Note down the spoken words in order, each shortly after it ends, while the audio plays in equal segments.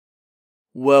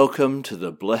Welcome to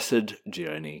the Blessed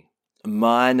Journey.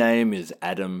 My name is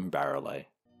Adam Barrelay.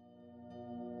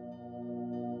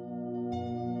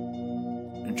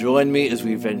 Join me as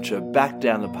we venture back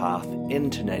down the path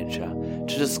into nature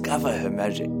to discover her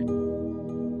magic.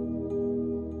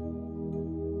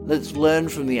 Let's learn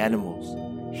from the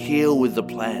animals, heal with the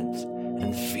plants,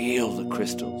 and feel the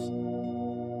crystals.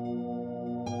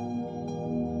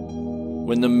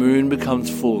 When the moon becomes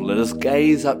full, let us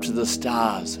gaze up to the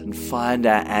stars and find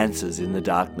our answers in the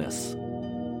darkness.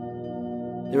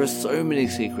 There are so many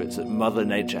secrets that Mother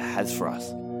Nature has for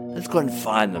us. Let's go and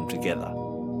find them together.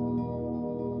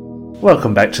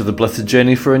 Welcome back to the Blessed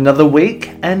Journey for another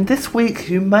week, and this week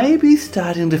you may be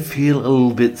starting to feel a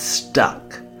little bit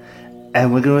stuck,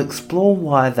 and we're going to explore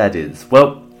why that is.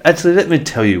 Well, actually, let me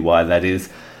tell you why that is.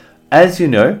 As you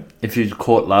know, if you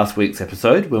caught last week's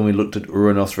episode when we looked at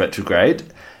Uranus retrograde,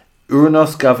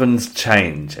 Uranus governs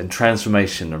change and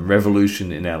transformation and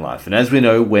revolution in our life. And as we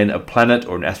know, when a planet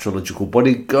or an astrological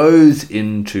body goes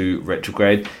into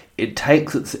retrograde, it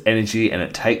takes its energy and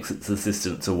it takes its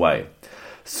assistance away.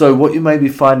 So what you may be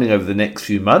finding over the next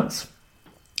few months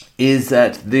is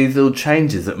that these little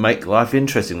changes that make life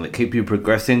interesting, that keep you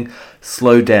progressing,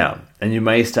 slow down. And you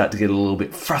may start to get a little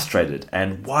bit frustrated.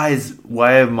 And why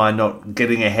am I not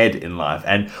getting ahead in life?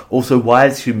 And also, why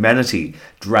is humanity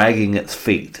dragging its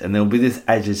feet? And there'll be this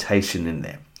agitation in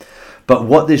there. But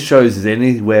what this shows is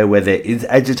anywhere where there is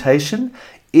agitation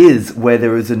is where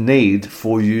there is a need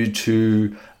for you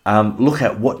to look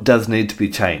at what does need to be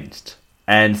changed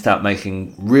and start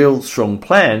making real strong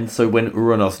plans. So when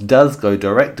Uranus does go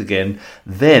direct again,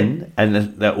 then, and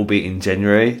that will be in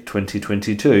January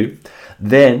 2022,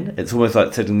 then it's almost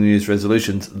like setting New Year's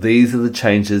resolutions. These are the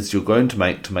changes you're going to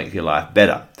make your life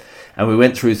better. And we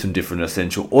went through some different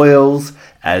essential oils,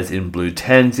 as in blue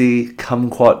tansy,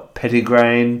 kumquat,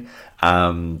 petitgrain,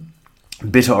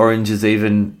 bitter oranges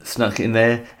even snuck in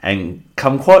there, and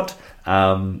kumquat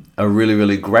are really,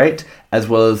 really great, as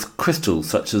well as crystals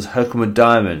such as Herkimer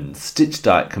diamond,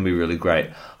 stitchite can be really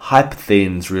great,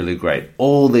 hypothene's really great.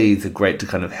 All these are great to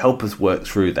kind of help us work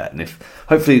through that. And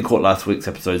hopefully you caught last week's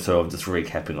episode, so I'm just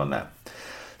recapping on that.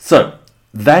 So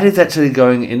that is actually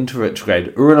going into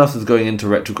retrograde. Uranus is going into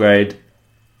retrograde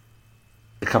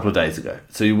a couple of days ago.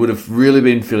 So you would have really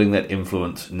been feeling that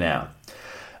influence now.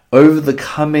 Over the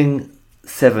coming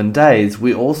 7 days,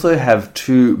 we also have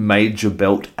 2 major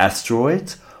belt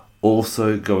asteroids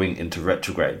also going into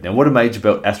retrograde. Now, what are major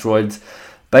belt asteroids?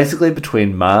 Basically,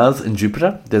 between Mars and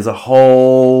Jupiter, there's a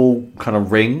whole kind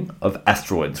of ring of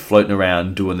asteroids floating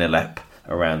around, doing their lap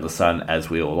around the sun,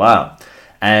 as we all are.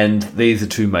 And these are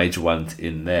 2 major ones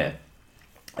in there.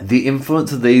 The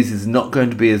influence of these is not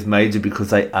going to be as major because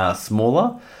they are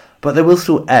smaller, but they will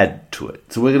still add to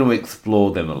it. So we're going to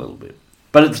explore them a little bit.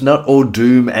 But it's not all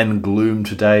doom and gloom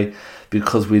today,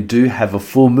 because we do have a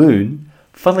full moon,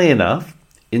 funnily enough,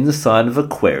 in the sign of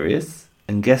Aquarius.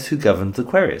 And guess who governs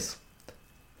Aquarius?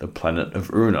 The planet of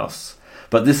Uranus.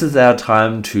 But this is our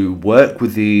time to work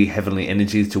with the heavenly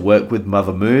energies, to work with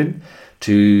Mother Moon,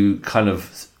 to kind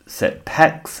of set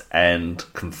pacts and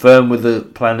confirm with the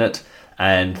planet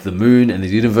and the moon and the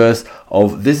universe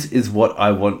of this is what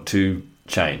I want to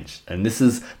change. And this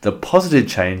is the positive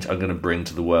change I'm going to bring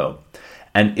to the world.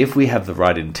 And if we have the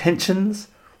right intentions,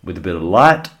 with a bit of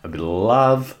light, a bit of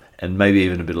love, and maybe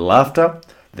even a bit of laughter,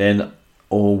 then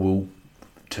all will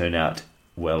turn out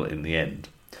well in the end.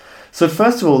 So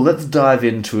first of all, let's dive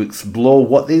in to explore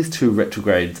what these 2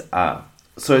 retrogrades are.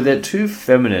 So they're 2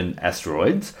 feminine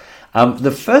asteroids.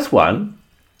 The first one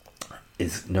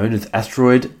is known as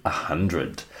asteroid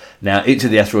 100. Now, each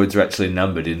of the asteroids are actually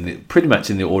numbered pretty much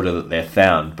in the order that they're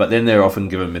found, but then they're often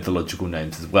given mythological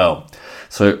names as well.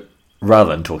 So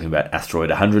rather than talking about asteroid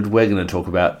 100, we're going to talk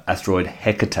about asteroid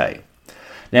Hecate.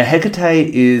 Now,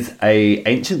 Hecate is an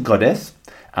ancient goddess.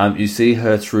 You see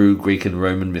her through Greek and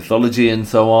Roman mythology and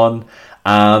so on.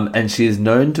 And she is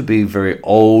known to be very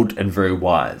old and very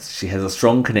wise. She has a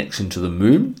strong connection to the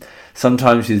moon.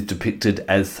 Sometimes she's depicted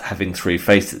as having 3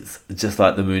 faces, just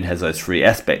like the moon has those 3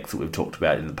 aspects that we've talked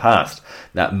about in the past.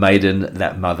 That maiden,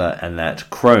 that mother, and that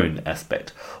crone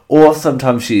aspect. Or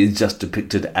sometimes she is just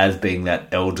depicted as being that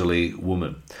elderly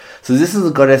woman. So this is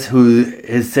a goddess who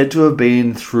is said to have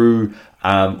been through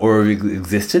or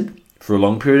existed for a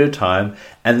long period of time,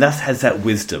 and thus has that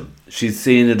wisdom. She's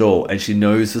seen it all, and she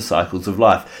knows the cycles of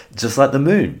life, just like the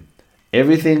moon.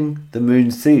 Everything the moon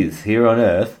sees here on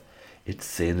Earth, it's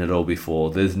seen it all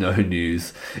before. There's no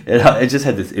news. I just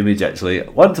had this image, actually.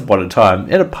 Once upon a time,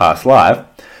 in a past life,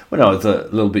 when I was a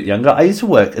little bit younger, I used to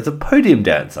work as a podium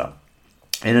dancer.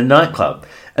 in a nightclub.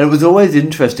 And it was always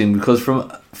interesting because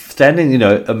from standing,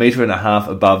 a metre and a half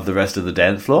above the rest of the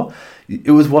dance floor,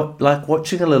 it was like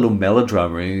watching a little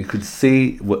melodrama, and you could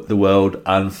see what the world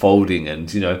unfolding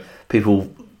and,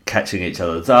 people catching each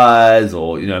other's eyes,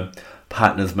 or,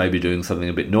 partners maybe doing something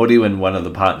a bit naughty when one of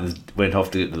the partners went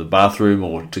off to get to the bathroom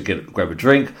or to grab a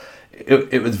drink.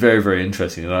 It was very, very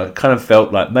interesting, and I kind of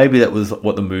felt like maybe that was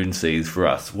what the moon sees for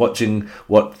us, watching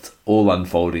what's all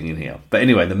unfolding in here. But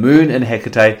anyway, the moon and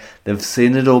Hecate, they've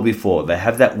seen it all before. They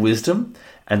have that wisdom,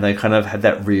 and they kind of have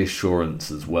that reassurance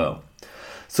as well.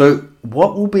 So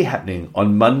what will be happening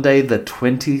on Monday, the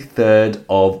 23rd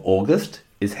of August,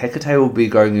 is Hecate will be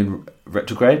going in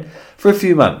retrograde for a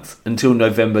few months until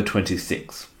November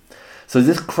 26th. So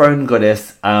this crone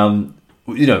goddess,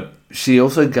 she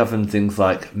also governs things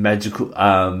like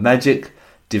magic,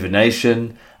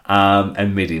 divination,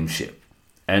 and mediumship.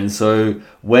 And so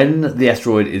when the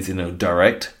asteroid is in a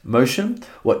direct motion,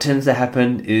 what tends to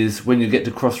happen is when you get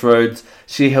to crossroads,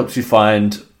 she helps you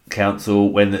find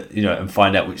counsel and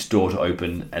find out which door to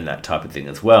open and that type of thing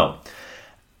as well.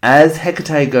 As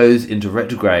Hecate goes into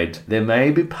retrograde, there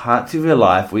may be parts of your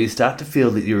life where you start to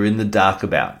feel that you're in the dark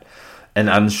about and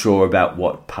unsure about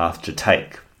what path to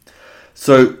take.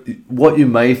 So what you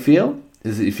may feel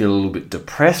is that you feel a little bit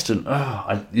depressed and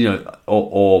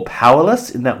or powerless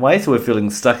in that way. So we're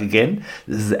feeling stuck again.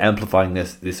 This is amplifying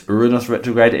this Uranus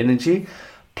retrograde energy.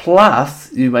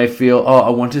 Plus, you may feel,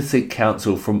 I want to seek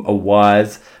counsel from a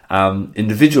wise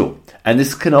individual. And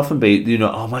this can often be,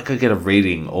 I might go get a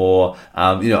reading, or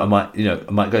I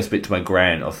might go speak to my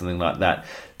gran or something like that,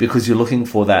 because you're looking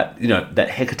for that, that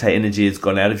Hecate energy has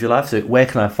gone out of your life. So where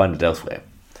can I find it elsewhere?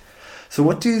 So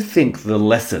what do you think the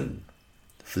lesson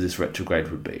for this retrograde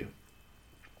would be?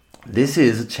 This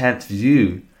is a chance for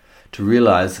you to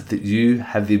realize that you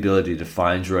have the ability to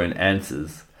find your own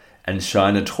answers and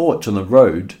shine a torch on the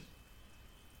road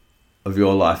of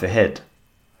your life ahead.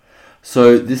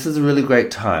 So this is a really great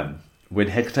time when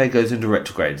Hecate goes into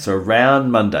retrograde. So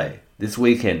around Monday, this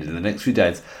weekend, in the next few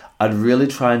days, I'd really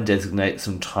try and designate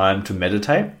some time to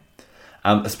meditate,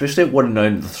 especially at what are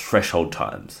known as the threshold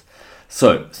times.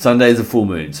 So Sunday is a full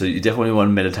moon, so you definitely want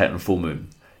to meditate on a full moon.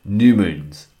 New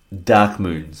moons, dark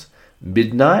moons,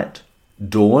 midnight,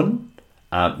 dawn,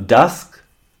 dusk,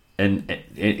 and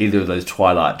either of those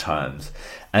twilight times.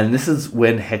 And this is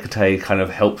when Hecate kind of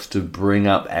helps to bring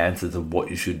up answers of what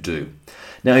you should do.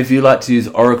 Now, if you like to use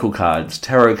oracle cards,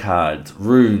 tarot cards,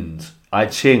 runes, I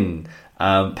Ching,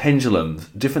 pendulums,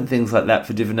 different things like that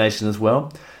for divination as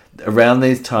well, around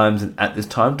these times and at this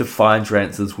time, to find your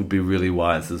answers would be really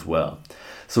wise as well.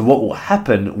 So what will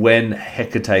happen when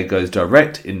Hecate goes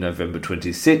direct in November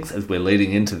 26th, as we're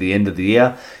leading into the end of the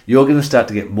year, you're going to start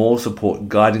to get more support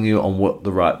guiding you on what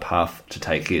the right path to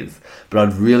take is. But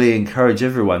I'd really encourage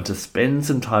everyone to spend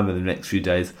some time in the next few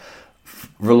days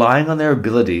relying on their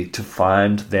ability to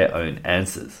find their own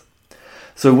answers.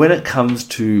 So when it comes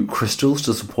to crystals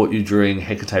to support you during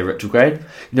Hecate retrograde,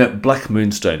 black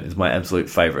moonstone is my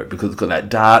absolute favourite because it's got that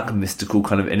dark, mystical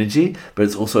kind of energy, but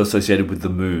it's also associated with the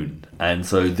moon. And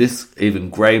so this,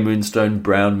 even grey moonstone,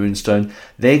 brown moonstone,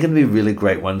 they're going to be really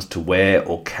great ones to wear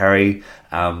or carry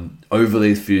over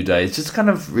these few days. Just kind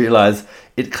of realise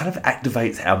it kind of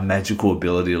activates our magical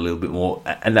ability a little bit more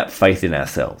and that faith in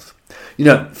ourselves.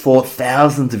 For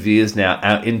thousands of years now,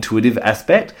 our intuitive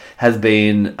aspect has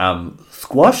been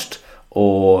squashed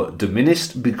or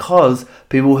diminished because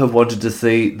people have wanted to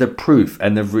see the proof,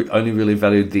 and they've only really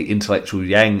valued the intellectual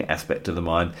yang aspect of the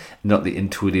mind, not the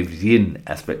intuitive yin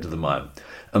aspect of the mind.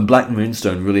 And Black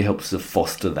Moonstone really helps to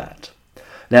foster that.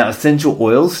 Now, essential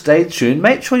oils, stay tuned.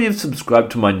 Make sure you've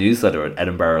subscribed to my newsletter at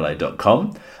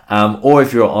adambarrelay.com. Or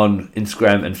if you're on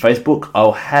Instagram and Facebook,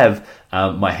 I'll have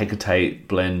my Hecate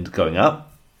blend going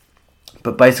up.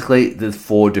 But basically, there's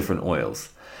 4 different oils.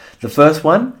 The first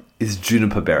one is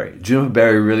juniper berry. Juniper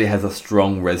berry really has a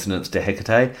strong resonance to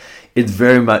Hecate. It's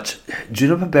very much...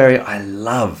 Juniper berry I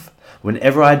love.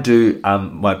 Whenever I do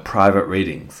my private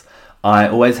readings, I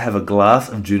always have a glass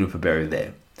of juniper berry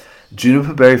there.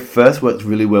 Juniper berry first works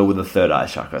really well with the third eye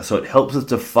chakra, so it helps us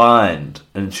to find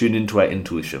and tune into our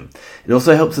intuition. It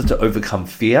also helps us to overcome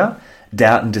fear,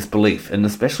 doubt and disbelief, and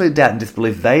especially doubt and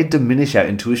disbelief, they diminish our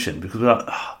intuition because we're like,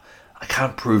 I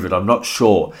can't prove it, I'm not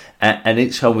sure. And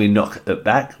each time we knock it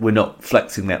back, we're not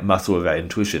flexing that muscle of our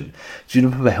intuition.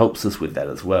 Juniper helps us with that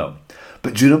as well.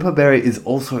 But juniper berry is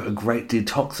also a great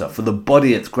detoxer. For the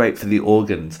body, it's great for the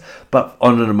organs. But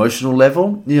on an emotional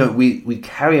level, we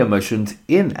carry emotions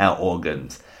in our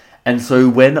organs. And so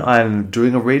when I'm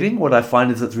doing a reading, what I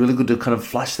find is it's really good to kind of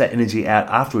flush that energy out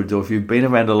afterwards. Or if you've been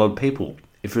around a lot of people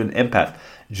If you're an empath,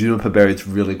 juniper berry is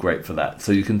really great for that.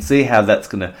 So you can see how that's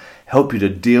going to help you to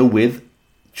deal with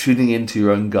tuning into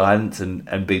your own guidance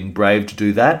and being brave to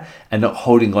do that and not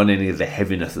holding on any of the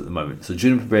heaviness at the moment. So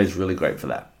juniper berry is really great for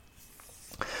that.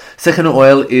 Second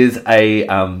oil is a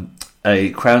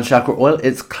crown chakra oil.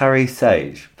 It's clary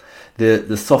sage,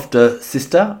 the softer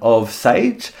sister of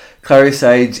sage. Clary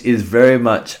sage is very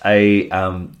much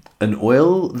an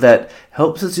oil that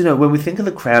helps us, when we think of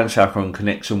the crown chakra and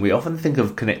connection, we often think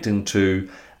of connecting to,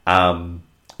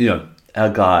 our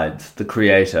guides, the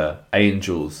creator,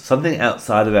 angels, something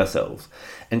outside of ourselves.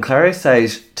 And clary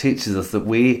sage teaches us that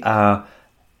we are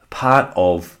part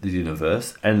of the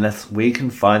universe, and thus we can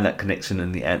find that connection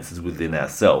and the answers within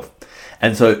ourselves.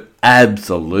 And so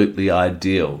absolutely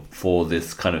ideal for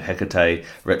this kind of Hecate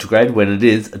retrograde, when it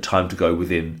is a time to go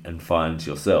within and find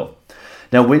yourself.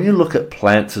 Now, when you look at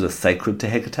plants that are sacred to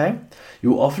Hecate,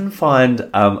 you'll often find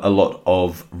a lot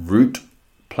of root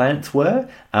plants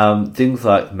things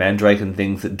like mandrake and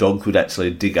things that dogs would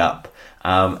actually dig up,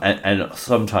 and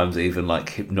sometimes even like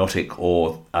hypnotic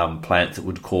or plants that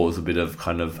would cause a bit of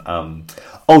kind of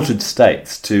altered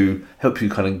states to help you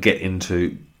kind of get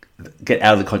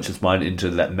out of the conscious mind into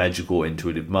that magical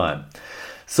intuitive mind.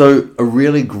 So a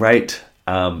really great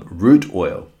root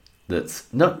oil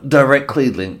that's not directly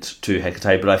linked to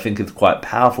Hecate, but I think is quite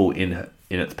powerful in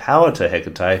its power to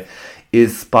Hecate,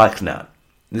 is spikenard.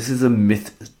 This is a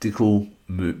mystical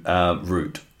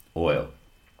root oil,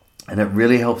 and it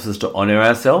really helps us to honor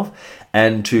ourselves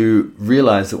and to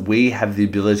realize that we have the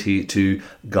ability to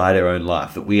guide our own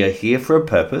life, that we are here for a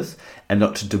purpose and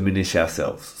not to diminish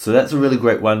ourselves. So that's a really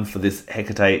great one for this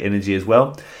Hecate energy as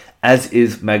well, as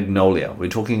is magnolia. We're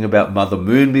talking about Mother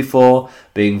Moon before,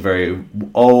 being very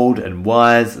old and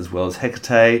wise, as well as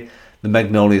Hecate, the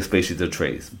magnolia species of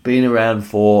trees. Been around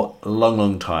for a long,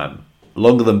 long time,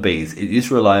 longer than bees. It used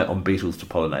to rely on beetles to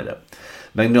pollinate it.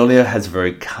 Magnolia has a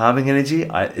very calming energy.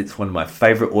 It's one of my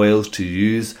favorite oils to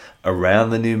use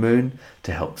around the new moon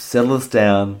to help settle us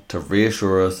down, to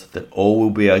reassure us that all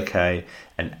will be okay.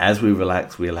 And as we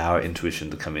relax, we allow our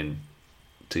intuition to come in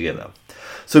together.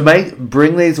 So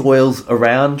bring these oils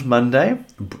around Monday.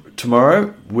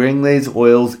 Tomorrow, bring these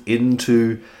oils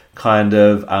into kind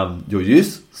of your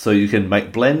use. So you can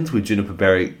make blends with juniper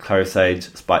berry, clary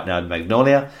sage, spikenard,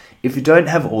 magnolia. If you don't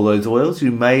have all those oils,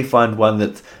 you may find one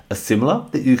that's a similar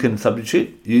that you can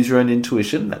substitute. Use your own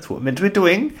intuition. That's what we're meant to be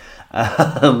doing.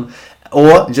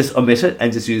 Or just omit it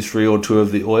and just use 3 or 2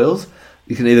 of the oils.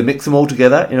 You can either mix them all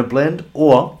together in a blend,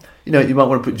 or you might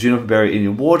want to put juniper berry in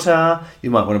your water. You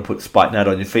might want to put spikenard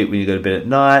on your feet when you go to bed at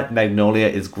night. Magnolia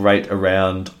is great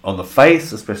around on the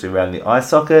face, especially around the eye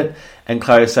socket. And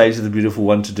clary sage is a beautiful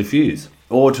one to diffuse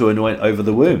or to anoint over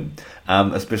the womb.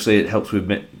 Especially it helps with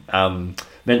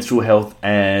menstrual health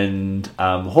and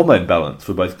hormone balance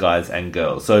for both guys and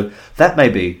girls. So that may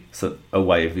be a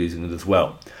way of using it as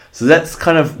well. So that's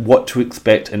kind of what to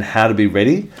expect and how to be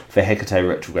ready for Hecate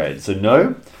retrograde. So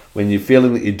know when you're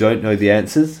feeling that you don't know the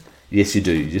answers, yes you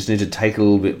do. You just need to take a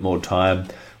little bit more time,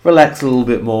 relax a little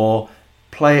bit more,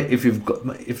 play if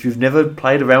you've never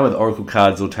played around with oracle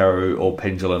cards or tarot or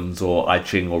pendulums or I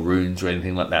Ching or runes or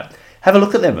anything like that. Have a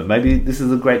look at them, and maybe this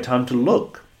is a great time to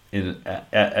look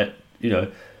at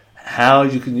how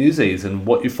you can use these and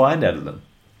what you find out of them.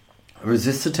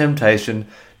 Resist the temptation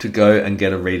to go and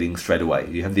get a reading straight away.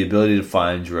 You have the ability to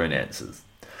find your own answers.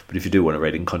 But if you do want a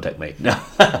reading, contact me. No,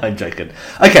 I'm joking.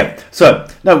 Okay, so,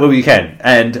 you can.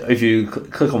 And if you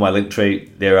click on my link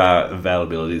tree, there are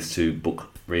availabilities to book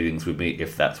readings with me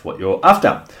if that's what you're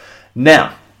after.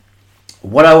 Now,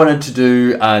 what I wanted to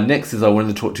do next is I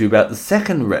wanted to talk to you about the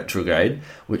second retrograde,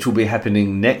 which will be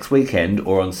happening next weekend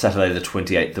or on Saturday the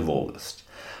 28th of August.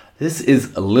 This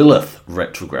is Lilith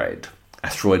retrograde,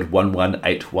 asteroid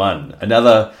 1181,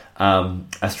 another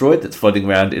asteroid that's floating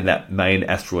around in that main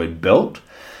asteroid belt.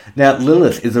 Now,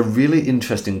 Lilith is a really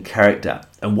interesting character,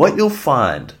 and what you'll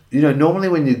find, normally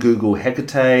when you Google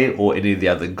Hecate or any of the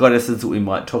other goddesses that we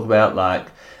might talk about, like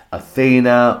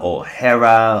Athena or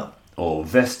Hera or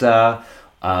Vesta,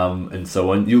 and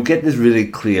so on, you'll get this really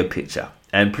clear picture.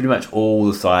 And pretty much all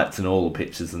the sites and all the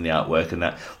pictures and the artwork and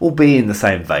that will be in the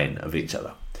same vein of each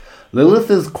other.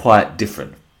 Lilith is quite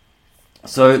different.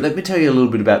 So let me tell you a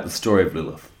little bit about the story of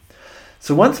Lilith.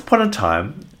 So once upon a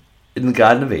time, in the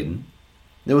Garden of Eden,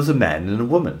 there was a man and a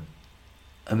woman.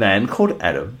 A man called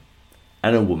Adam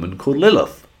and a woman called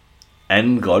Lilith.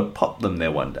 And God popped them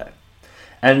there one day.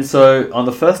 And so on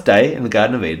the first day in the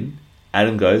Garden of Eden,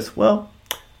 Adam goes, well,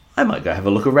 I might go have a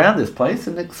look around this place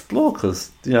and explore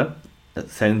because, that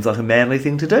sounds like a manly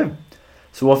thing to do.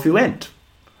 So off he went.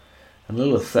 And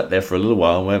Lilith sat there for a little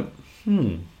while and went,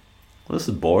 well, this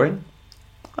is boring.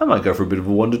 I might go for a bit of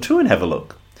a wander too and have a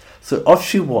look. So off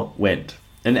she went,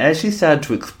 and as she started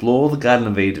to explore the Garden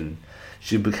of Eden,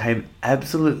 she became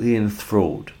absolutely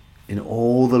enthralled in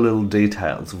all the little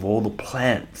details of all the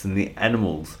plants and the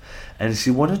animals, and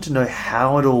she wanted to know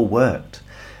how it all worked.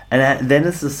 And then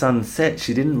as the sun set,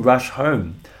 she didn't rush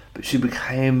home, but she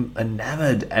became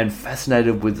enamored and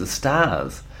fascinated with the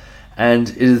stars. And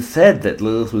it is said that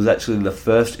Lilith was actually the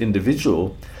first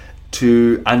individual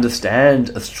to understand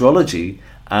astrology,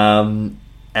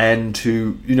 and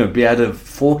to, be able to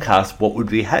forecast what would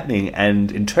be happening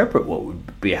and interpret what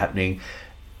would be happening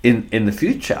in the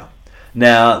future.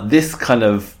 Now, this kind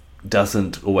of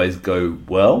doesn't always go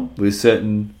well with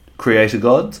certain creator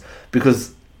gods,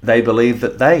 because they believe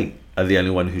that they are the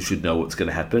only one who should know what's going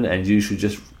to happen, and you should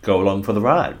just go along for the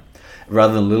ride,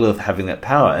 rather than Lilith having that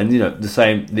power. And,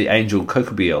 the angel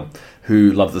Kokabeel,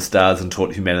 who loved the stars and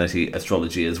taught humanity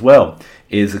astrology as well,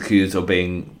 is accused of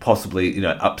being possibly,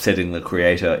 upsetting the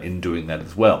creator in doing that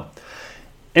as well.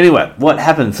 Anyway, what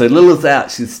happens? So Lilith's out,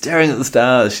 she's staring at the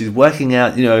stars, she's working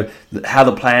out, how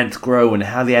the plants grow and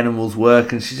how the animals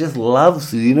work, and she just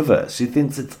loves the universe. She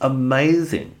thinks it's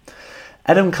amazing.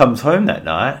 Adam comes home that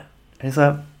night, and he's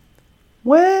like,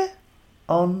 where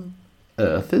on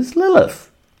earth is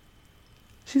Lilith?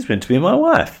 She's meant to be my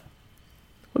wife.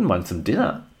 Wouldn't mind some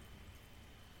dinner.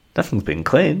 Nothing's been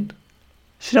cleaned.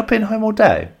 She's not been home all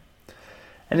day.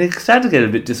 And he started to get a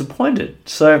bit disappointed.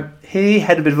 So he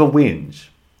had a bit of a whinge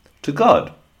to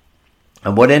God.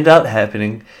 And what ended up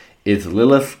happening is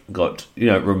Lilith got,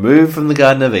 removed from the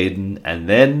Garden of Eden, and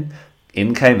then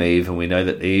in came Eve, and we know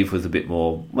that Eve was a bit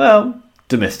more,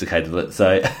 domesticated, let's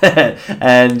say.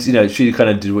 And, she kind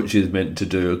of did what she was meant to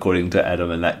do according to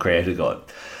Adam and that creator God.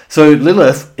 So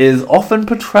Lilith is often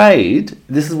portrayed,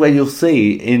 this is where you'll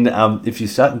see in, if you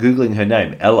start Googling her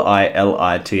name,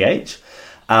 Lilith,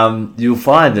 you'll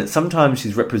find that sometimes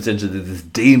she's represented as this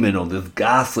demon or this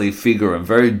ghastly figure and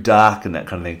very dark and that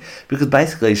kind of thing, because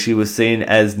basically she was seen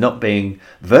as not being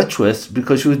virtuous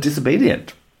because she was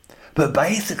disobedient. But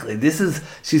basically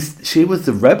she was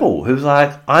the rebel who was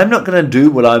like, I'm not going to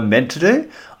do what I'm meant to do,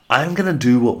 I'm going to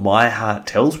do what my heart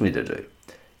tells me to do.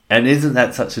 And isn't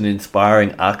that such an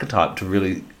inspiring archetype to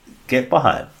really get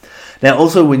behind? Now,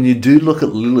 also, when you do look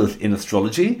at Lilith in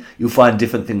astrology, you'll find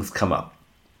different things come up.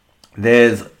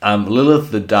 There's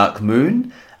Lilith, the dark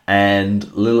moon, and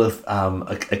Lilith,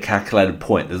 a calculated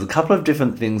point. There's a couple of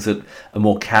different things that are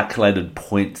more calculated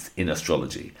points in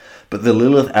astrology. But the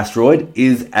Lilith asteroid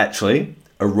is actually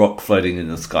a rock floating in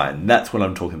the sky, and that's what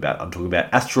I'm talking about. I'm talking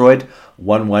about asteroid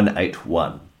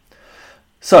 1181.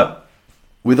 So,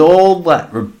 with all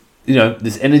that,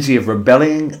 this energy of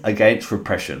rebelling against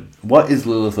repression, what is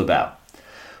Lilith about?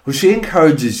 Well, she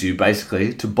encourages you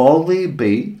basically to boldly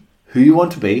be who you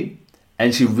want to be,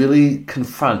 and she really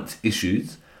confronts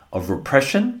issues of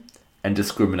repression and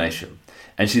discrimination.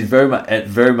 And she's very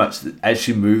much, as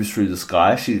she moves through the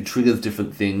sky, she triggers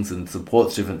different things and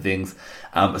supports different things,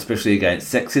 especially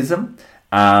against sexism,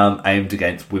 aimed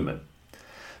against women.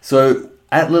 So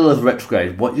at Lilith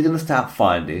retrograde, what you're going to start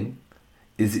finding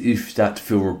is that you start to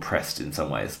feel repressed in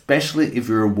some way, especially if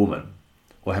you're a woman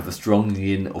or have a strong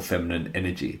yin or feminine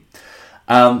energy.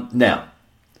 Now,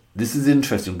 this is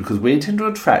interesting because we tend to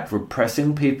attract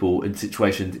repressing people and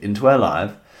situations into our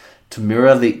life to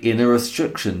mirror the inner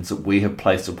restrictions that we have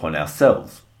placed upon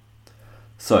ourselves.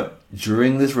 So,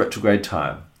 during this retrograde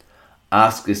time,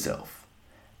 ask yourself,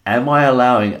 am I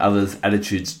allowing others'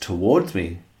 attitudes towards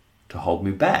me to hold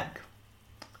me back?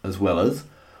 As well as,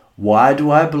 why do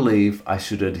I believe I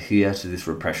should adhere to this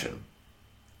repression?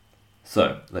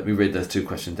 So, let me read those two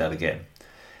questions out again.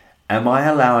 Am I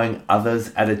allowing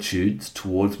others' attitudes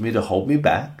towards me to hold me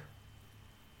back?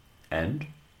 And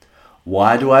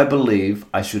why do I believe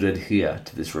I should adhere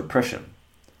to this repression?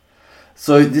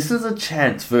 So this is a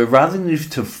chance for, rather than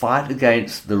to fight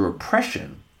against the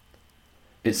repression,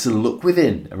 it's to look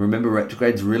within. And remember,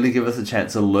 retrogrades really give us a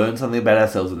chance to learn something about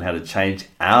ourselves and how to change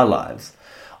our lives.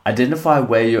 Identify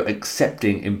where you're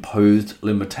accepting imposed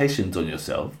limitations on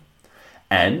yourself.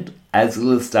 And as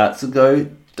Lilith starts to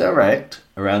go direct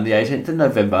around the 18th of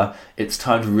November, it's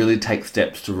time to really take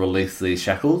steps to release these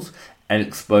shackles and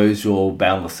expose your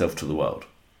boundless self to the world.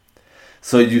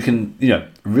 So you can,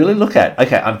 really look at,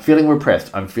 okay, I'm feeling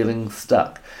repressed, I'm feeling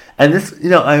stuck. And this,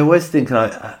 I always think,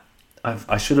 and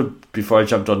I should have, before I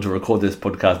jumped on to record this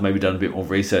podcast, maybe done a bit more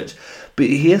research, but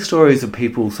you hear stories of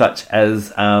people such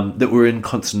as, that were in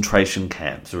concentration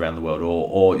camps around the world,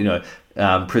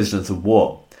 or prisoners of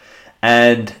war.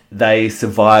 And they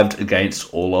survived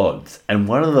against all odds. And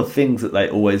one of the things that they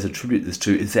always attribute this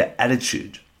to is their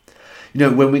attitude.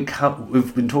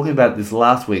 we've been talking about this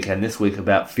last week and this week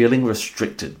about feeling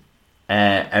restricted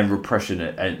and repression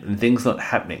and things not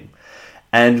happening.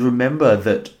 And remember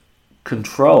that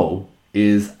control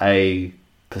is a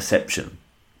perception.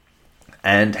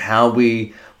 And how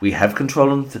we have control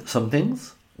on some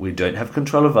things, we don't have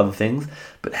control of other things,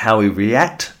 but how we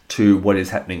react to what is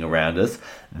happening around us,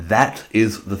 that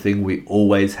is the thing we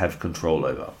always have control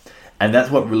over. And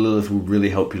that's what Lilith will really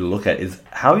help you to look at, is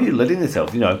how are you letting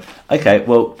yourself? Okay,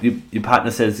 well, your partner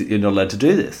says that you're not allowed to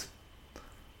do this.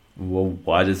 Well,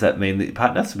 why does that mean that your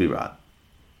partner has to be right?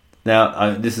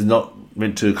 Now, this is not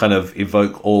meant to kind of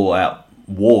evoke all-out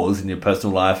wars in your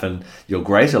personal life and your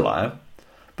greater life,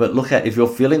 but look at, if you're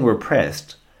feeling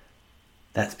repressed,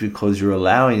 that's because you're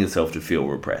allowing yourself to feel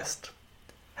repressed.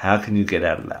 How can you get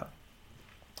out of that?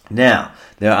 Now,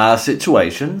 there are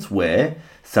situations where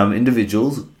some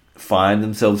individuals find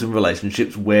themselves in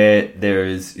relationships where there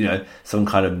is, some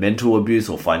kind of mental abuse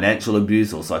or financial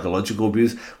abuse or psychological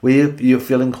abuse, where you're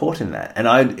feeling caught in that.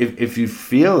 And if you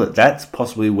feel that that's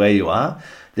possibly where you are,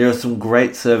 there are some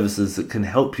great services that can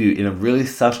help you in a really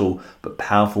subtle but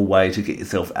powerful way to get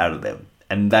yourself out of them.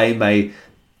 And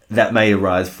that may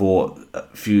arise for a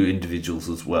few individuals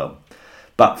as well.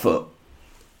 But for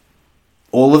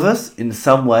all of us, in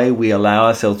some way, we allow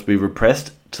ourselves to be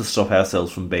repressed to stop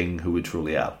ourselves from being who we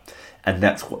truly are. And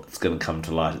that's what's going to come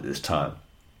to light at this time.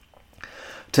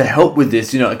 To help with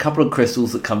this, a couple of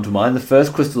crystals that come to mind. The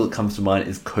first crystal that comes to mind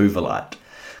is Covalite.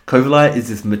 Covalite is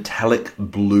this metallic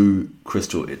blue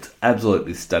crystal. It's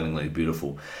absolutely stunningly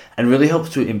beautiful and really helps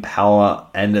to empower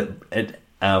the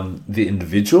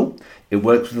individual. It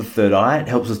works with the third eye. It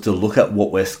helps us to look at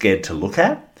what we're scared to look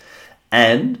at.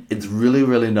 And it's really,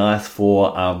 really nice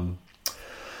for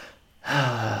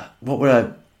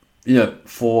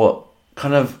for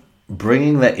kind of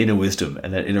bringing that inner wisdom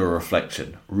and that inner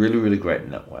reflection. Really, really great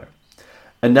in that way.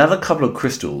 Another couple of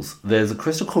crystals. There's a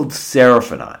crystal called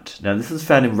Seraphinite. Now, this is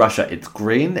found in Russia. It's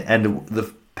green, and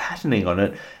the patterning on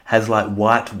it has like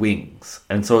white wings.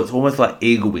 And so it's almost like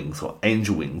eagle wings or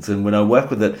angel wings. And when I work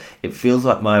with it, it feels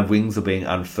like my wings are being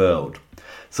unfurled.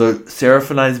 So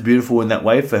Seraphinite is beautiful in that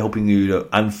way for helping you to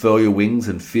unfurl your wings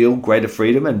and feel greater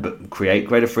freedom and create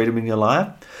greater freedom in your life.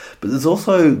 But there's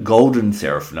also golden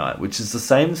Seraphinite, which is the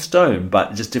same stone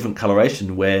but just different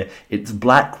coloration, where it's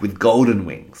black with golden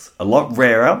wings. A lot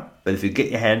rarer, but if you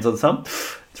get your hands on some,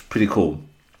 it's pretty cool.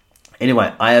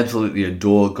 Anyway, I absolutely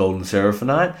adore golden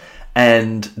Seraphinite.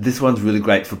 And this one's really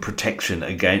great for protection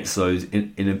against those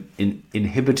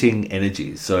inhibiting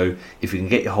energies. So if you can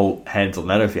get your whole hands on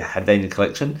that, or if you have that in your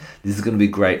collection, this is going to be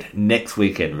great next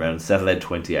weekend, around Saturday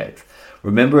 28th.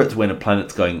 Remember, it's when a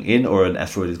planet's going in or an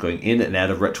asteroid is going in and out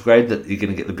of retrograde that you're going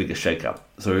to get the biggest shake-up.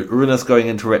 So Uranus going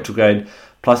into retrograde,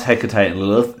 plus Hecate and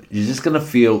Lilith, you're just going to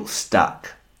feel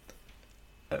stuck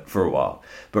for a while.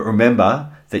 But remember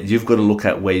that you've got to look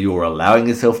at where you're allowing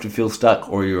yourself to feel stuck,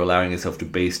 or you're allowing yourself to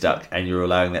be stuck, and you're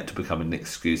allowing that to become an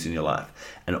excuse in your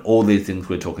life. And all these things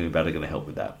we're talking about are going to help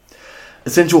with that.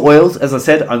 Essential oils, as I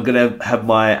said, I'm going to have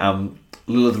my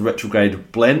Lilith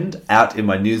retrograde blend out in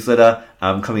my newsletter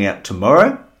coming out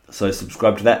tomorrow. So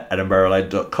subscribe to that at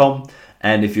umbrellalaid.com.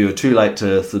 And if you're too late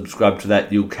to subscribe to that,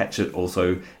 you'll catch it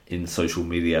also in social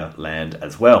media land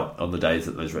as well on the days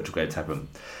that those retrogrades happen.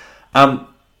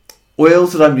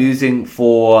 Oils that I'm using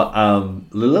for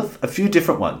Lilith, a few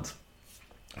different ones.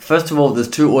 First of all, there's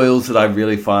two oils that I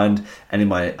really find, and in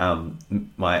my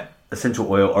my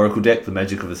essential oil oracle deck, the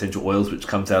Magic of Essential Oils, which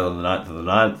comes out on the 9th of the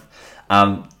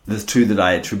 9th, there's two that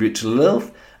I attribute to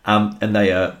Lilith, and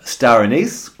they are star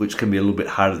anise, which can be a little bit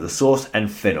harder to source, and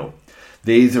fennel.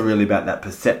 These are really about that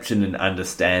perception and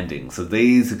understanding, so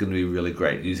these are going to be really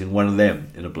great, using one of them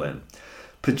in a blend.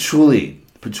 Patchouli.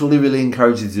 Patchouli really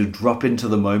encourages you to drop into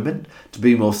the moment, to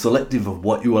be more selective of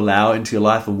what you allow into your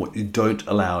life and what you don't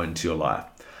allow into your life.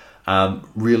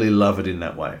 Really love it in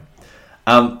that way.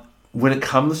 When it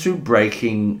comes to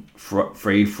breaking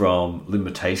free from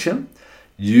limitation,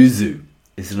 yuzu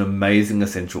is an amazing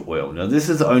essential oil. Now, this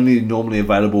is only normally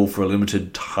available for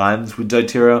limited times with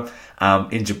doTERRA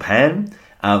in Japan.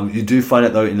 You do find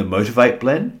it, though, in the Motivate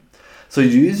blend. So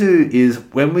yuzu is,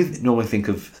 when we normally think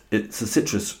of, it's a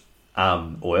citrus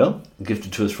oil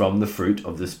gifted to us from the fruit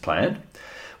of this plant.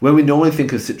 When we normally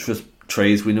think of citrus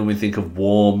trees, we normally think of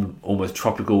warm, almost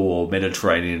tropical or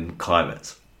Mediterranean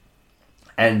climates.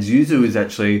 And yuzu is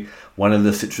actually one of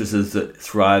the citruses that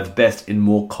thrives best in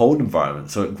more cold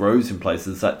environments. So it grows in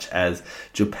places such as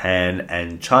Japan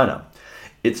and China.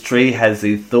 Its tree has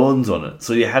these thorns on it.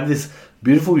 So you have this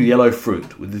beautiful yellow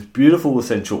fruit with this beautiful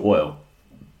essential oil.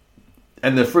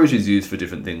 And the fruit is used for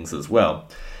different things as well.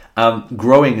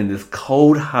 growing in this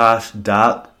cold, harsh,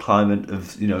 dark climate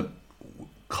of,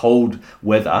 cold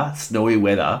weather, snowy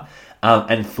weather,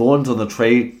 and thorns on the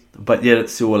tree, but yet it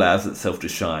still allows itself to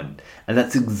shine. And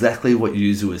that's exactly what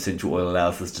yuzu essential oil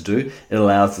allows us to do. It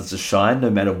allows us to shine no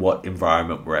matter what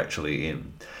environment we're actually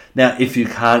in. Now, if you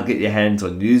can't get your hands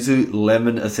on yuzu,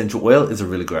 lemon essential oil is a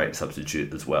really great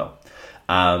substitute as well.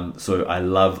 So I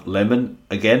love lemon.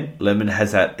 Again, lemon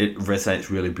has that, it resonates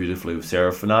really beautifully with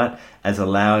seraphonite as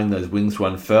allowing those wings to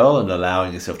unfurl and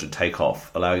allowing yourself to take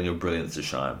off, allowing your brilliance to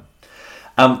shine.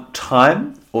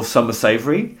 Thyme or summer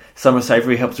savory. Summer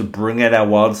savory helps to bring out our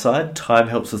wild side. Thyme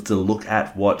helps us to look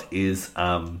at what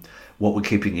we're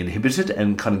keeping inhibited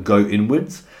and kind of go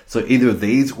inwards. So either of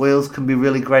these oils can be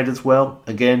really great as well.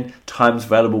 Again, thyme's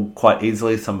available quite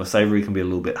easily. Summer savory can be a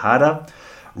little bit harder.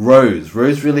 Rose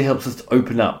really helps us to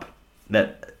open up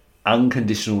that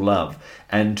unconditional love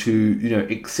and to,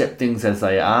 accept things as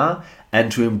they are and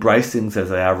to embrace things as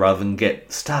they are rather than get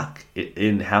stuck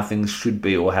in how things should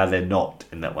be or how they're not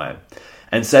in that way.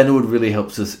 And sandalwood really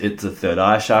helps us. It's a third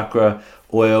eye chakra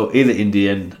oil, either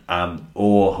Indian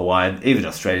or Hawaiian, even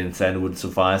Australian sandalwood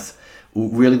suffice.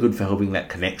 Really good for helping that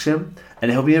connection and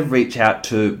helping you reach out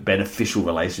to beneficial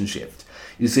relationships.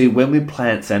 You see, when we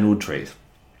plant sandalwood trees,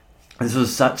 this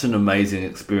was such an amazing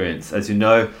experience. As you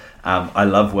know, I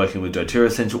love working with doTERRA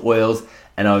essential oils,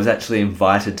 and I was actually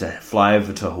invited to fly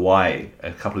over to Hawaii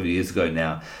a couple of years ago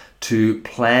now to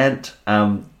plant.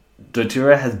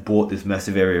 doTERRA has bought this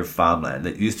massive area of farmland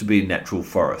that used to be natural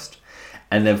forest,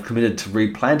 and they've committed to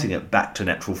replanting it back to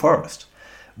natural forest.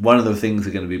 One of the things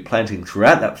they're going to be planting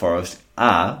throughout that forest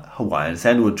are Hawaiian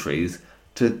sandalwood trees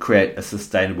to create a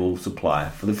sustainable supply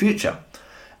for the future.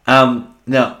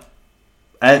 Now,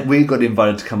 we got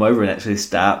invited to come over and actually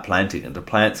start planting and to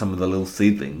plant some of the little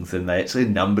seedlings, and they actually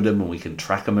numbered them and we can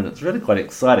track them, and it's really quite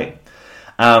exciting.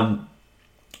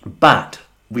 But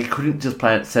we couldn't just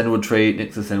plant sandalwood tree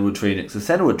next to sandalwood tree next to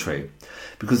sandalwood tree,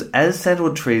 because as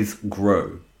sandalwood trees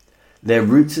grow, their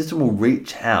root system will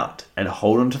reach out and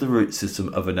hold onto the root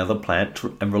system of another plant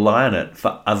and rely on it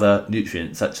for other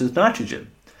nutrients such as nitrogen.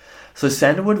 So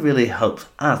sandalwood really helps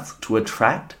us to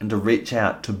attract and to reach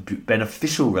out to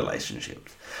beneficial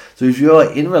relationships. So if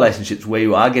you're in relationships where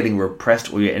you are getting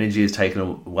repressed or your energy is taken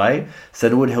away,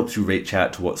 sandalwood helps you reach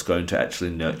out to what's going to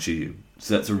actually nurture you.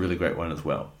 So that's a really great one as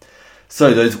well.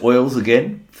 So those oils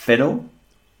again, fennel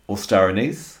or star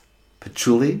anise,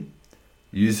 patchouli,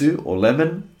 yuzu or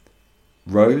lemon,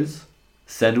 rose,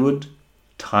 sandalwood,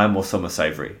 thyme or summer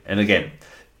savory. And again,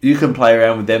 you can play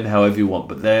around with them however you want,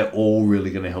 but they're all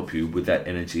really going to help you with that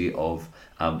energy of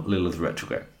Lilith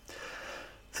retrograde.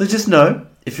 So just know,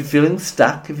 if you're feeling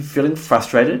stuck, if you're feeling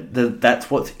frustrated,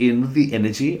 that's what's in the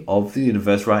energy of the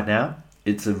universe right now.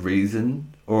 It's a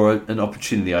reason, or an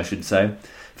opportunity, I should say,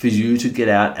 for you to get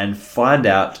out and find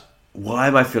out, why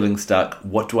am I feeling stuck?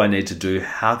 What do I need to do?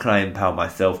 How can I empower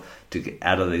myself to get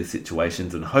out of these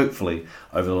situations? And hopefully,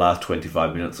 over the last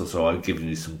 25 minutes or so, I've given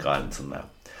you some guidance on that.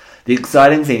 The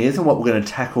exciting thing is, and what we're going to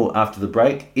tackle after the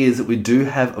break, is that we do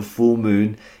have a full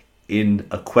moon in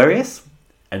Aquarius.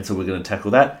 And so we're going to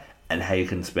tackle that and how you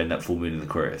can spend that full moon in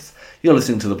Aquarius. You're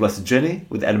listening to The Blessed Journey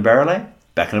with Adam Barrelay.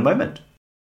 Back in a moment.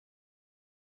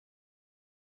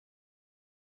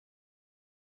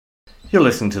 You're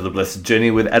listening to The Blessed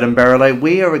Journey with Adam Barrelay.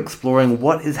 We are exploring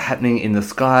what is happening in the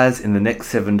skies in the next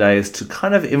 7 days to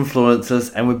kind of influence us,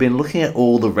 and we've been looking at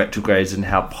all the retrogrades and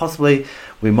how possibly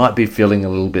we might be feeling a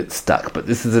little bit stuck. But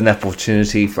this is an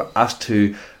opportunity for us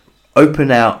to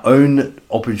open our own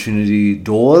opportunity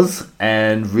doors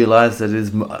and realize that it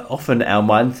is often our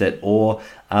mindset or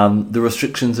the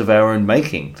restrictions of our own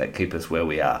making that keep us where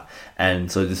we are.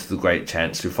 And so this is a great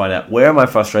chance to find out, where am I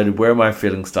frustrated? Where am I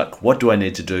feeling stuck? What do I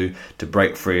need to do to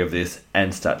break free of this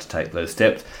and start to take those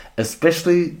steps?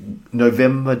 Especially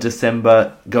November,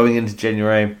 December, going into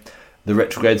January, the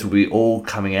retrogrades will be all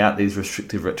coming out, these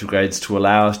restrictive retrogrades, to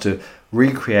allow us to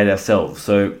recreate ourselves.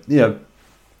 So,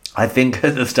 I think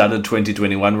at the start of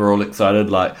 2021, we're all excited,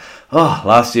 like, oh,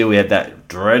 last year we had that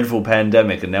dreadful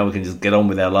pandemic and now we can just get on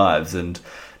with our lives. And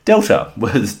Delta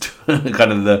was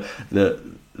kind of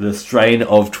the strain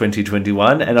of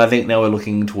 2021. And I think now we're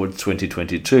looking towards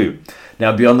 2022.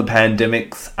 Now, beyond the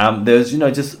pandemics, there's,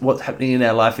 just what's happening in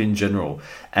our life in general.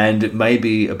 And it may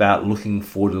be about looking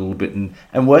forward a little bit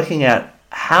and working out,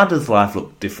 how does life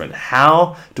look different?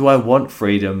 How do I want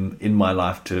freedom in my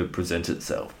life to present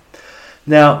itself?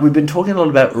 Now, we've been talking a lot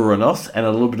about Uranus and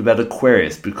a little bit about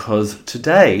Aquarius, because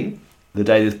today, the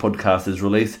day this podcast is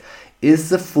released, is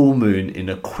the full moon in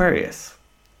Aquarius.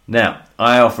 Now,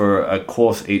 I offer a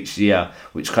course each year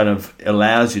which kind of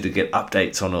allows you to get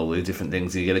updates on all the different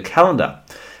things. You get a calendar.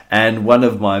 And one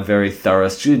of my very thorough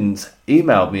students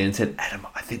emailed me and said, Adam,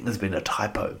 I think there's been a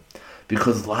typo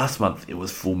because last month it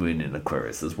was full moon in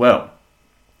Aquarius as well.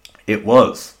 It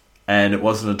was, and it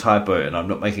wasn't a typo, and I'm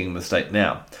not making a mistake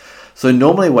now. So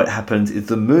normally what happens is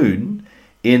the moon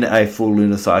in a full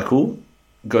lunar cycle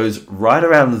goes right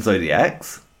around the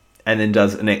zodiacs and then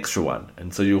does an extra one.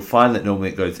 And so you'll find that normally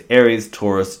it goes Aries,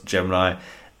 Taurus, Gemini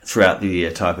throughout the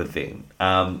year type of thing.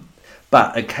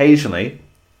 But occasionally,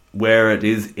 where it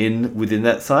is within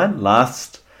that sign,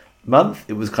 last month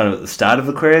it was kind of at the start of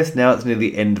Aquarius, now it's near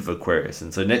the end of Aquarius.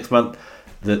 And so next month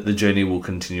the journey will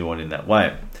continue on in that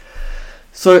way.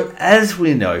 So as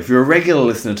we know, if you're a regular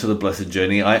listener to The Blessed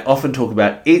Journey, I often talk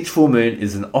about each full moon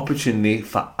is an opportunity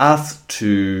for us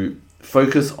to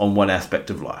focus on one aspect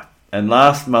of life. And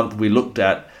last month we looked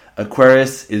at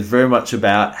Aquarius is very much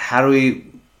about how do we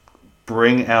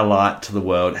bring our light to the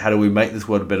world? How do we make this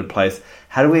world a better place?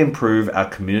 How do we improve our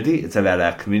community? It's about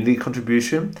our community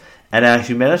contribution and our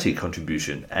humanity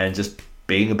contribution and just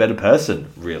being a better person,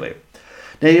 really.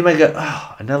 Now you may go,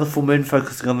 oh, another full moon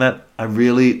focusing on that? I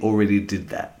really already did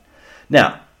that.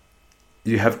 Now,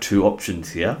 you have two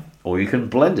options here, or you can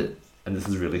blend it. And this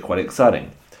is really quite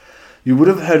exciting. You would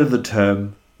have heard of the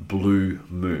term blue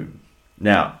moon.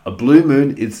 Now, a blue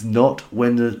moon is not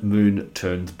when the moon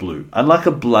turns blue. Unlike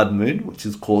a blood moon, which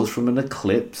is caused from an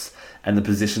eclipse and the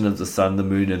position of the sun, the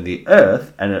moon, and the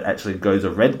earth, and it actually goes a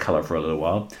red colour for a little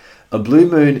while, a blue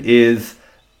moon is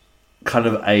kind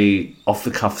of a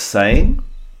off-the-cuff saying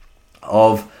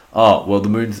of, oh, well, the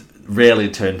moon rarely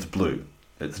turns blue.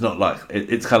 It's not like,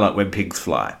 it's kind of like when pigs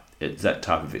fly. It's that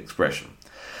type of expression.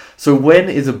 So when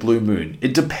is a blue moon?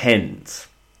 It depends.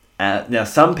 Now,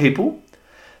 some people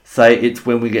say it's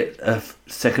when we get a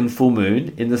second full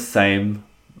moon in the same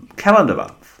calendar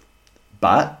month.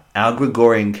 But our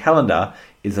Gregorian calendar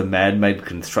is a man-made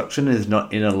construction and is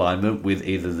not in alignment with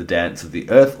either the dance of the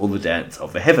earth or the dance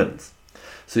of the heavens.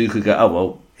 So you could go, oh,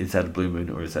 well, is that a blue moon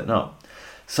or is that not?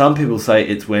 Some people say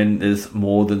it's when there's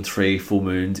more than 3 full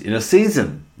moons in a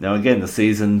season. Now, again, the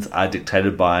seasons are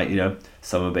dictated by,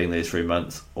 summer being these 3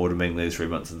 months, autumn being these 3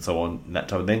 months, and so on, and that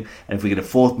type of thing. And if we get a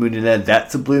 4th moon in there,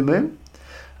 that's a blue moon.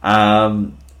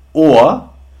 Or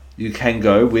you can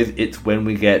go with it's when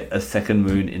we get a second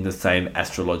moon in the same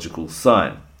astrological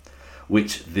sign,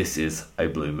 which this is a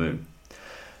blue moon.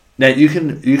 Now, you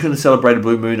can celebrate a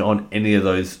blue moon on any of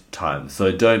those times.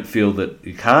 So don't feel that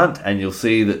you can't, and you'll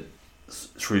see that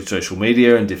through social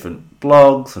media and different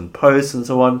blogs and posts and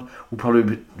so on, we'll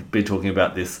probably be talking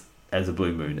about this as a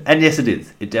blue moon. And yes, it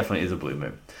is. It definitely is a blue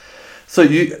moon. So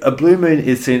a blue moon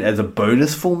is seen as a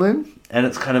bonus full moon, and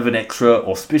it's kind of an extra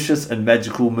auspicious and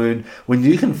magical moon when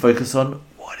you can focus on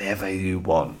whatever you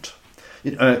want.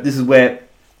 This is where,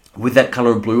 with that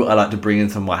color of blue, I like to bring in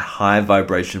some of my high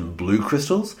vibration blue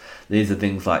crystals. These are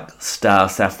things like star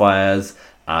sapphires,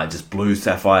 just blue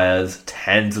sapphires,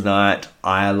 tanzanite,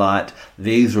 iolite.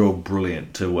 These are all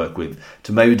brilliant to work with,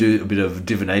 to maybe do a bit of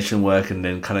divination work and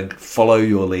then kind of follow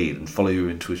your lead and follow your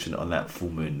intuition on that full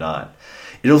moon night.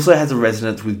 It also has a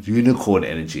resonance with unicorn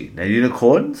energy. Now,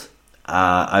 unicorns,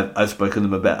 I've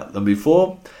spoken about them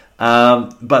before,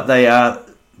 but they are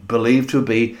believed to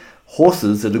be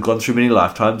horses that have gone through many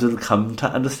lifetimes and have come to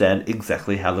understand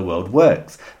exactly how the world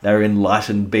works. They're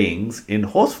enlightened beings in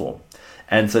horse form.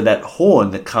 And so that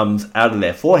horn that comes out of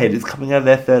their forehead is coming out of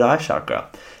their third eye chakra.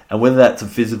 And whether that's a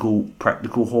physical,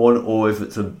 practical horn or if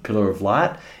it's a pillar of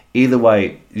light, either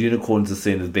way, unicorns are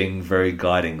seen as being very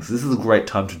guiding. So this is a great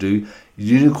time to do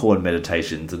unicorn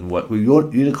meditations and work with your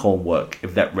unicorn work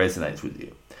if that resonates with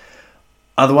you.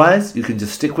 Otherwise, you can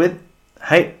just stick with,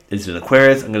 hey, it's an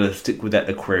Aquarius, I'm going to stick with that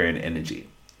Aquarian energy.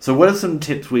 So what are some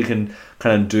tips we can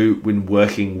kind of do when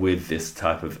working with this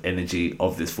type of energy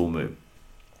of this full moon?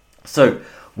 So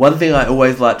one thing I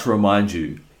always like to remind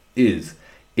you is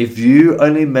if you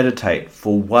only meditate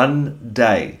for 1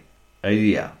 day a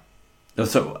year,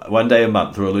 so 1 day a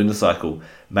month through a lunar cycle,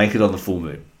 make it on the full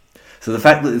moon. So the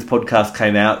fact that this podcast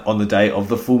came out on the day of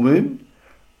the full moon,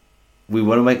 we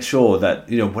want to make sure that,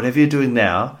 whatever you're doing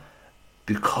now,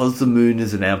 because the moon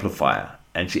is an amplifier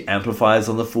and she amplifies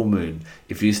on the full moon,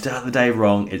 if you start the day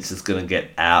wrong, it's just going to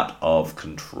get out of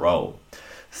control.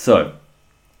 So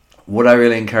what I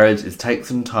really encourage is take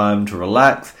some time to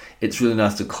relax. It's really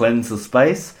nice to cleanse the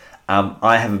space.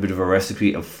 I have a bit of a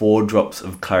recipe of 4 drops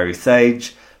of clary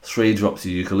sage, 3 drops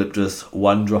of eucalyptus,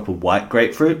 1 drop of white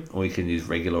grapefruit, or you can use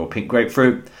regular or pink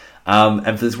grapefruit.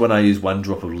 And for this one, I use 1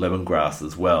 drop of lemongrass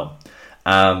as well.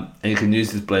 And you can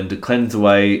use this blend to cleanse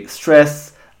away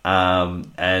stress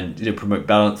and promote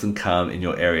balance and calm in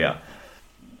your area.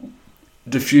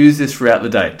 Diffuse this throughout the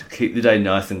day to keep the day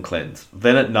nice and cleansed.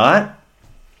 Then at night,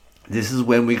 This is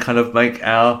when we kind of make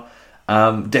our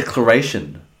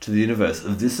declaration to the universe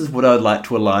of this is what I would like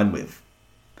to align with.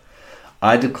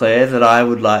 I declare that I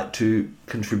would like to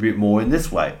contribute more in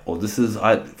this way, or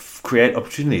I create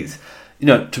opportunities.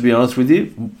 To be honest with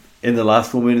you, in the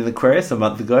last full moon in Aquarius a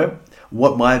month ago,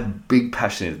 what my big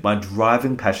passion is, my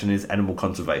driving passion is animal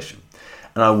conservation.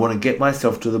 And I want to get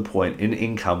myself to the point in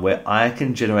income where I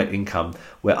can generate income,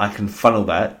 where I can funnel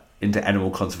that into animal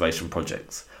conservation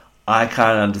projects. I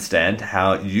can't understand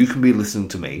how you can be listening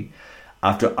to me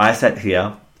after I sat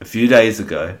here a few days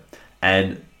ago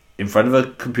and in front of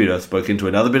a computer spoke into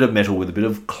another bit of metal with a bit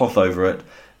of cloth over it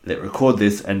that record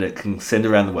this and it can send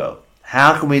around the world.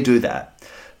 How can we do that?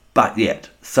 But yet,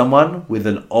 someone with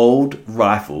an old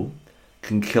rifle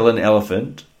can kill an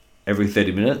elephant every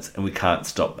 30 minutes and we can't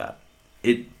stop that.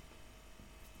 It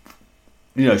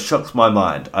shocks my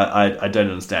mind. I don't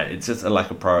understand. It's just a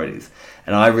lack of priorities.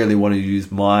 And I really want to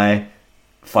use my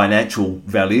financial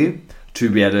value to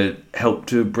be able to help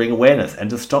to bring awareness and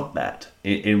to stop that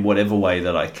in whatever way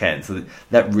that I can. So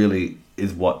that really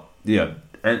is what,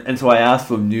 and so I ask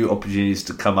for new opportunities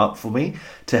to come up for me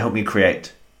to help me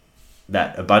create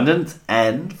that abundance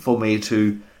and for me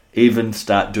to even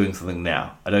start doing something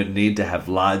now. I don't need to have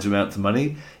large amounts of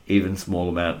money, even small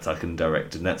amounts I can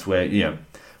direct. And that's where,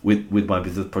 with my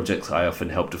business projects, I often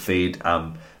help to feed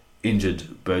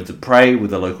injured birds of prey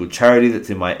with a local charity that's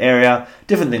in my area,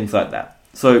 different things like that.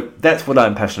 So that's what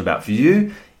I'm passionate about. For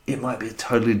you, it might be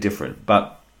totally different,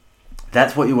 but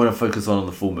that's what you want to focus on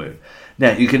the full moon.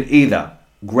 Now, you can either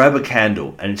grab a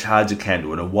candle and charge a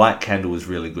candle, and a white candle is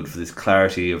really good for this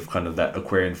clarity of kind of that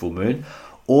Aquarian full moon,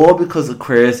 or because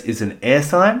Aquarius is an air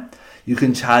sign, you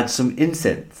can charge some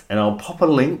incense. And I'll pop a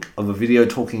link of a video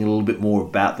talking a little bit more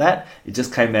about that. It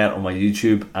just came out on my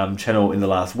YouTube channel in the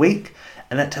last week.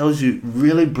 And that tells you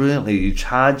really brilliantly, you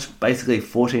charge basically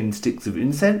 14 sticks of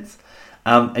incense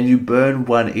and you burn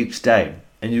one each day.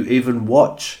 And you even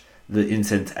watch the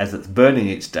incense as it's burning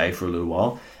each day for a little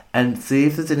while and see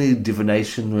if there's any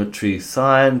divinatory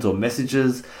signs or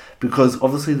messages, because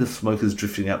obviously the smoke is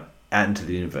drifting out into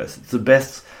the universe. It's the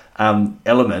best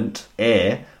element,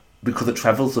 air, because it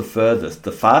travels the furthest,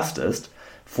 the fastest,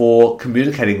 for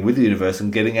communicating with the universe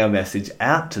and getting our message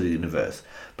out to the universe.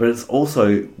 But it's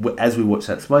also, as we watch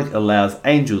that smoke, it allows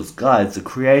angels, guides, the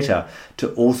creator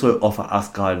to also offer us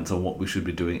guidance on what we should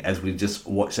be doing as we just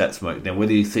watch that smoke. Now,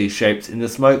 whether you see shapes in the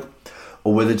smoke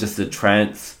or whether just a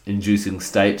trance-inducing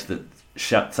state that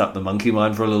shuts up the monkey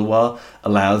mind for a little while,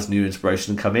 allows new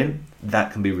inspiration to come in,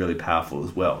 that can be really powerful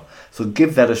as well. So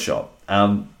give that a shot.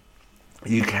 What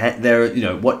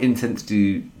incense do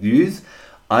you use?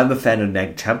 I'm a fan of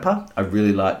Nag Champa. I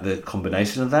really like the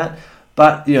combination of that.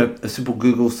 But, a simple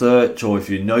Google search, or if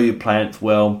you know your plants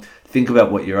well, think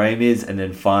about what your aim is and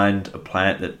then find a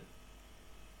plant that,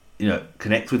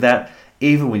 connects with that.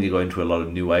 Even when you go into a lot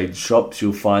of new age shops,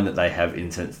 you'll find that they have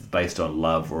incense based on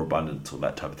love or abundance or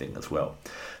that type of thing as well.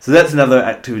 So that's another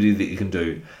activity that you can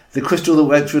do. The crystal that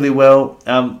works really well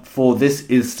for this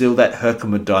is still that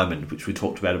Herkimer diamond, which we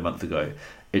talked about a month ago.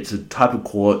 It's a type of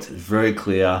quartz, it's very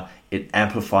clear, it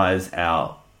amplifies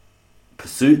our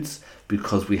pursuits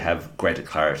because we have greater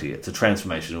clarity. It's a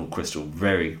transformational crystal,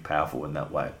 very powerful in that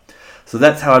way. So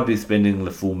that's how I'd be spending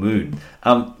the full moon.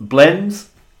 Blends,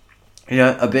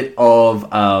 a bit of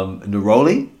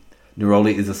neroli.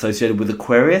 Neroli is associated with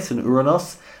Aquarius and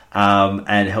Uranus,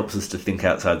 and helps us to think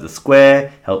outside the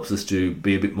square, helps us to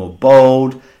be a bit more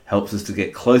bold, helps us to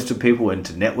get close to people and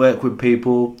to network with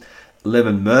people.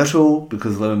 Lemon myrtle,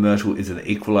 because lemon myrtle is an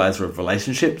equalizer of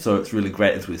relationships, so it's really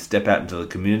great as we step out into the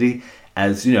community.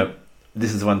 As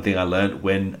this is one thing I learned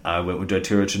when I went with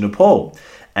doTERRA to Nepal,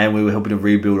 and we were helping to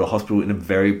rebuild a hospital in a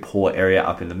very poor area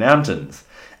up in the mountains.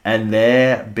 And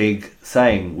their big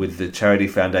saying with the charity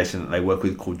foundation that they work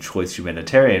with called Choice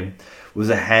Humanitarian was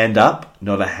a hand up,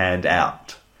 not a hand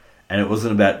out. And it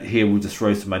wasn't about, here, we'll just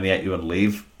throw some money at you and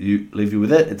leave you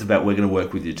with it. It's about, we're going to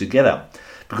work with you together.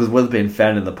 Because what's been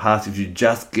found in the past, if you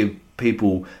just give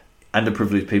people,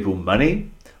 underprivileged people,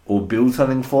 money or build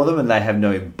something for them and they have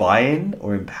no buy-in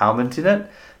or empowerment in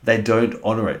it, they don't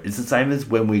honour it. It's the same as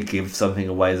when we give something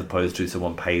away as opposed to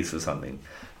someone pays for something.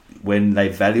 When they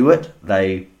value it,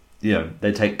 they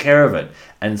take care of it.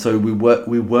 And so we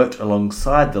worked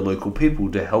alongside the local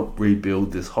people to help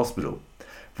rebuild this hospital,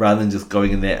 rather than just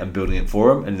going in there and building it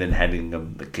for them and then handing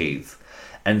them the keys.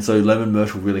 And so lemon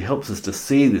myrtle really helps us to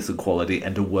see this equality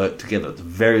and to work together. It's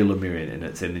very Lemurian in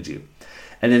its energy.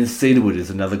 And then cedarwood is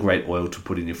another great oil to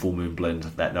put in your full moon blend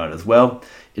that night as well.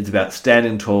 It's about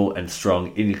standing tall and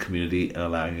strong in your community and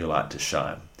allowing your light to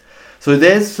shine. So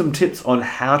there's some tips on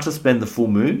how to spend the full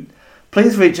moon.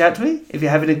 Please reach out to me if you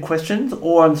have any questions,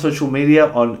 or on social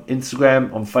media, on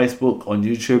Instagram, on Facebook, on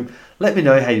YouTube. Let me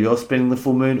know how you're spending the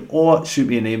full moon, or shoot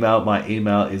me an email. My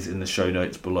email is in the show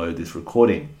notes below this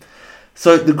recording.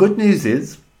 So the good news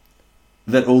is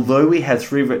that although we have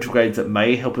 3 retrogrades that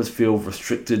may help us feel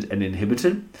restricted and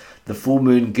inhibited, the full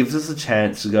moon gives us a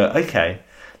chance to go, okay,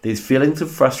 these feelings of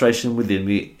frustration within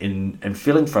me and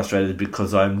feeling frustrated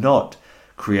because I'm not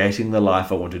creating the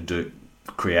life I want to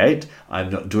create, I'm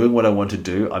not doing what I want to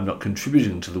do, I'm not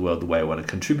contributing to the world the way I want to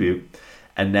contribute,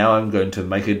 and now I'm going to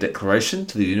make a declaration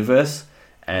to the universe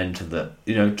and to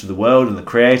the world and the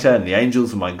creator and the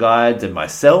angels and my guides and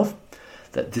myself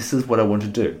that this is what I want to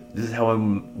do. This is how I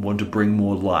want to bring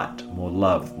more light, more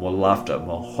love, more laughter,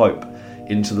 more hope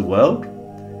into the world,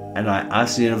 and I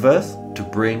ask the universe to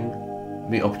bring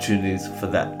me opportunities for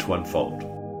that to unfold.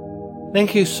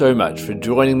 Thank you so much for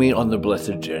joining me on the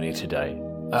Blessed Journey today.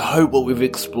 I hope what we've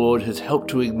explored has helped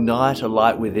to ignite a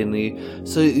light within you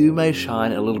so that you may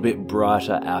shine a little bit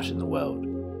brighter out in the world.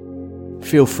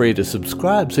 Feel free to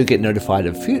subscribe so you get notified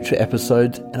of future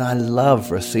episodes, and I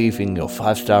love receiving your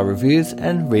 5-star reviews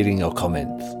and reading your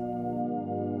comments.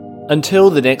 Until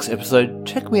the next episode,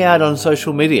 check me out on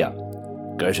social media.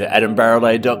 Go to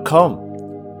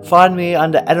adambarralet.com. Find me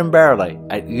under Adam Barralet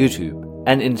at YouTube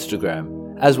and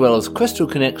Instagram, as well as Crystal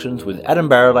Connections with Adam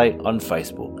Barralet on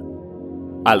Facebook.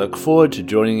 I look forward to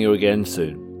joining you again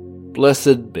soon.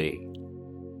 Blessed be.